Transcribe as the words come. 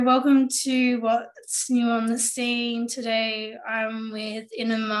Welcome to What's New on the Scene. Today I'm with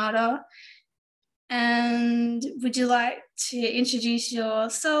Inimata. And would you like to introduce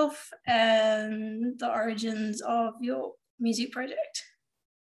yourself and the origins of your music project?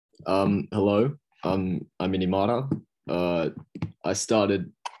 Hello, I'm Inimata. I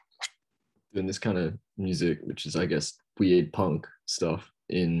started doing this kind of music, which is, I guess, weird punk stuff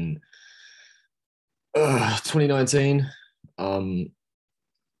in 2019.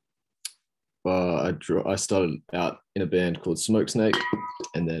 I started out in a band called Smokesnake,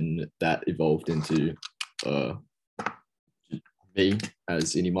 and then that evolved into me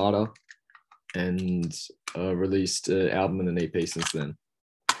as Inimata, and released an album and an EP since then.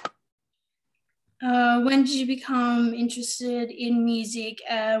 When did you become interested in music,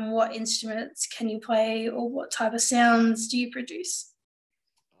 and what instruments can you play, or what type of sounds do you produce?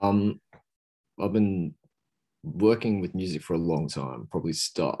 I've been working with music for a long time,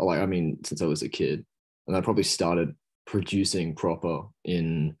 since I was a kid, and I probably started producing proper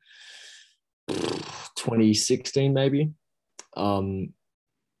in 2016 maybe. Can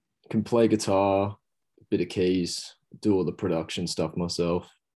play guitar, a bit of keys, do all the production stuff myself,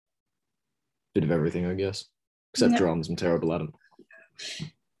 bit of everything, I guess, except drums. I'm terrible at them.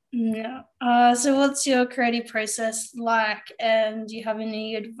 Yeah. So what's your creative process like, and do you have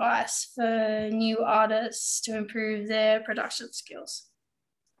any advice for new artists to improve their production skills?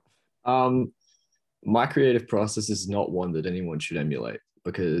 My creative process is not one that anyone should emulate,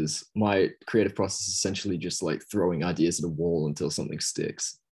 because my creative process is essentially just like throwing ideas at a wall until something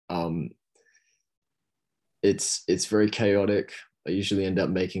sticks. It's very chaotic. I usually end up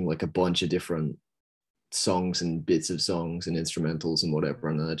making like a bunch of different songs and bits of songs and instrumentals and whatever,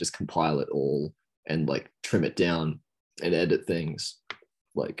 and then I just compile it all and like trim it down and edit things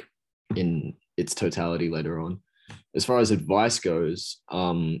like in its totality later on. As far as advice goes,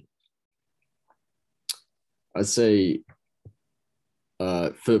 I'd say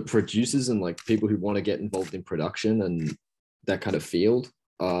for producers and like people who want to get involved in production and that kind of field,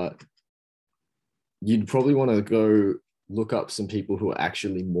 you'd probably want to go look up some people who are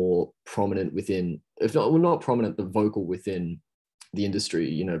actually more prominent within, if not, well, not prominent, but vocal within the industry.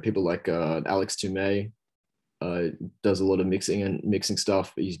 You know, people like Alex Toomey does a lot of mixing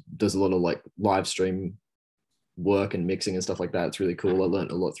stuff. He does a lot of like live stream work and mixing and stuff like that. It's really cool. I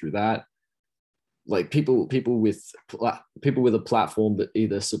learned a lot through that. Like people with a platform that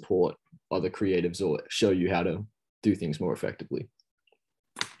either support other creatives or show you how to do things more effectively.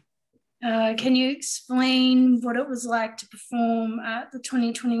 Can you explain what it was like to perform at the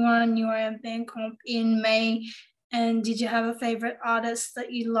 2021 UIM Band Comp in May? And did you have a favorite artist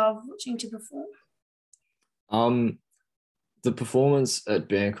that you love watching to perform? The performance at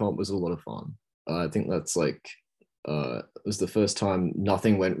Band Comp was a lot of fun. I think that's like it was the first time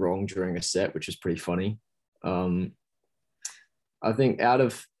nothing went wrong during a set, which was pretty funny. I think out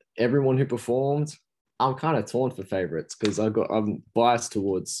of everyone who performed, I'm kind of torn for favorites because I'm biased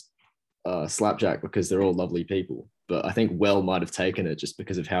towards Slapjack because they're all lovely people, but I think Well might have taken it just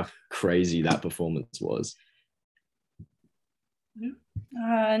because of how crazy that performance was.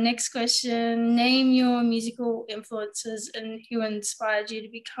 Next question. Name your musical influences and who inspired you to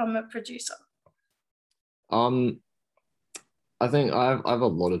become a producer. I think I have a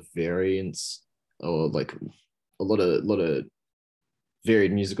lot of variants, or like a lot of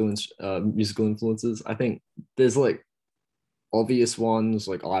varied musical influences. I think there's like obvious ones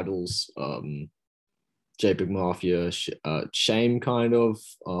like Idols, JPEG Mafia, Shame kind of,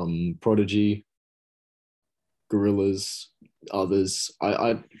 Prodigy, Gorillaz, others.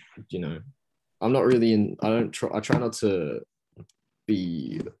 You know, I'm not really in. I try not to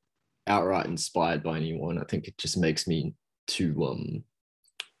be outright inspired by anyone. I think it just makes me too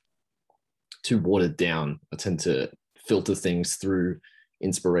watered down. I tend to filter things through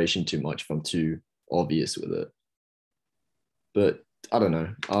inspiration too much if I'm too obvious with it. But I don't know.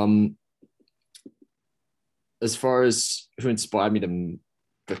 As far as who inspired me to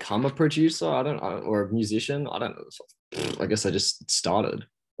become a producer, or a musician, I don't know. I guess I just started.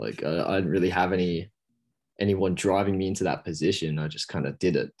 Like I didn't really have anyone driving me into that position. I just kind of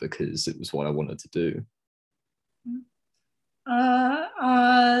did it because it was what I wanted to do.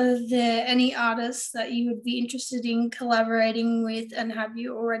 Are there any artists that you would be interested in collaborating with, and have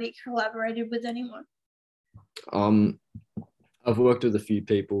you already collaborated with anyone? I've worked with a few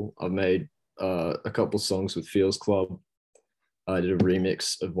people. I've made a couple songs with Feels Club. I did a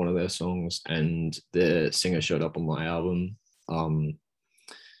remix of one of their songs, and their singer showed up on my album.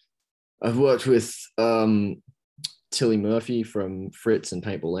 I've worked with Tilly Murphy from Fritz and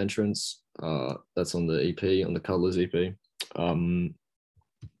Paintball Entrance. That's on the EP, on the Colors EP.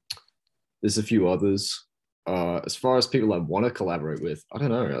 There's a few others. As far as people I want to collaborate with, I don't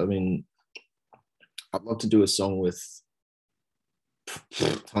know. I mean, I'd love to do a song with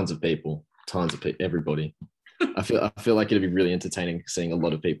tons of people, everybody. I feel like it'd be really entertaining seeing a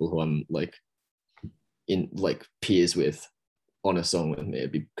lot of people who I'm like in like peers with on a song with me.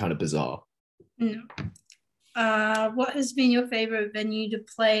 It'd be kind of bizarre. No. What has been your favorite venue to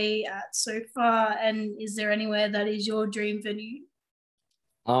play at so far, and is there anywhere that is your dream venue?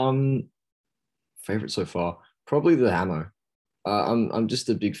 Um, Favorite so far, probably the Hammer. I'm just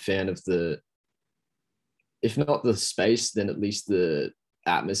a big fan of the, if not the space, then at least the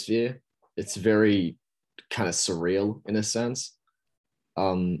atmosphere. It's very kind of surreal in a sense.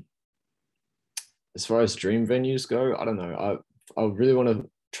 Um, as far as dream venues go, I don't know. I really want to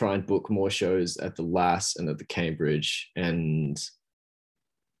try and book more shows at the Lass and at the Cambridge and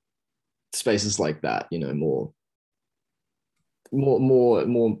spaces like that. You know, more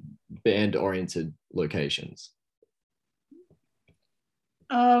band oriented locations.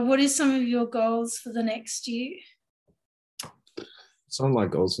 What is some of your goals for the next year? Some of my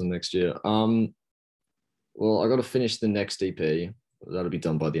goals for next year. Well, I got to finish the next EP. That'll be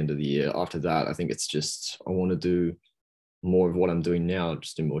done by the end of the year. After that, I think it's just I want to do more of what I'm doing now.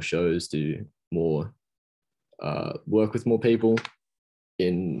 Just do more shows, do more work with more people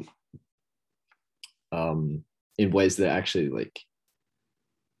in in ways that actually like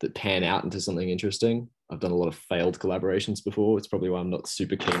that pan out into something interesting. I've done a lot of failed collaborations before. It's probably why I'm not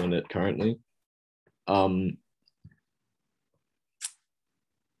super keen on it currently. Um,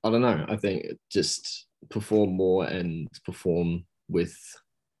 I don't know. I think just perform more and perform with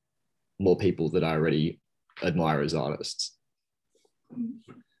more people that I already admire as artists.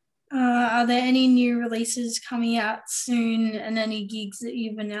 Are there any new releases coming out soon and any gigs that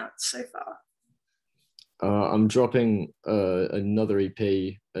you've announced so far? I'm dropping another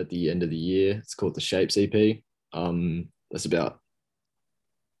EP at the end of the year. It's called the Shapes EP. That's about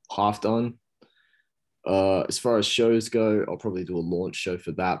half done. As far as shows go, I'll probably do a launch show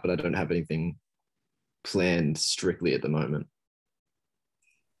for that, but I don't have anything planned strictly at the moment.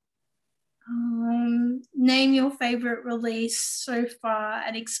 Name your favorite release so far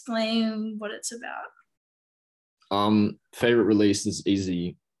and explain what it's about. Favorite release is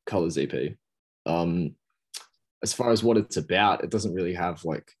Easy Colors EP. As far as what it's about, it doesn't really have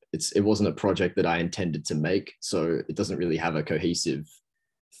like it wasn't a project that I intended to make, so it doesn't really have a cohesive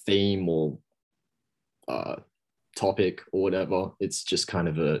theme or topic or whatever. It's just kind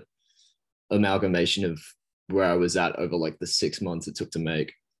of a amalgamation of where I was at over like the 6 months it took to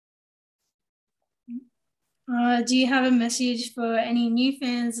make. Do you have a message for any new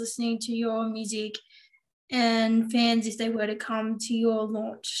fans listening to your music and fans if they were to come to your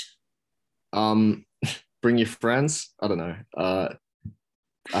launch? Bring your friends. I don't know.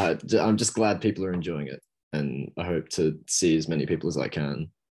 I'm just glad people are enjoying it, and I hope to see as many people as I can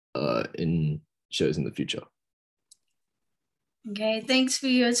in shows in the future. Okay, thanks for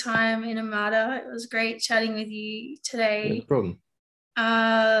your time, Inimata. It was great chatting with you today. Yeah, no problem.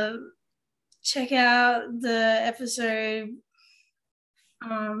 Check out the episode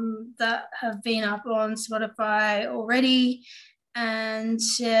that have been up on Spotify already and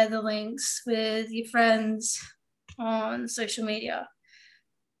share the links with your friends on social media.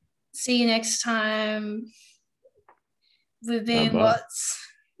 See you next time. We've been What's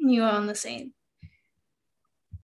New on the Scene.